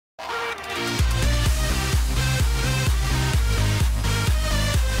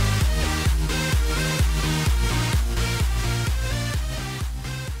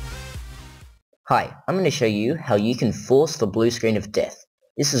Hi, I'm going to show you how you can force the blue screen of death.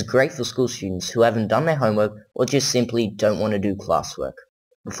 This is great for school students who haven't done their homework or just simply don't want to do classwork.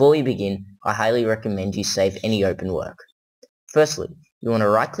 Before we begin, I highly recommend you save any open work. Firstly, you want to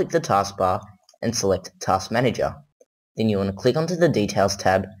right-click the taskbar and select Task Manager. Then you want to click onto the Details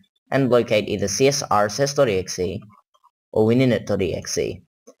tab and locate either csrss.exe or wininit.exe.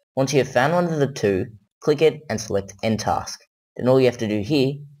 Once you have found one of the two, click it and select End Task. Then all you have to do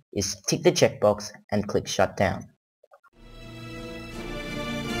here is tick the checkbox and click Shut Down.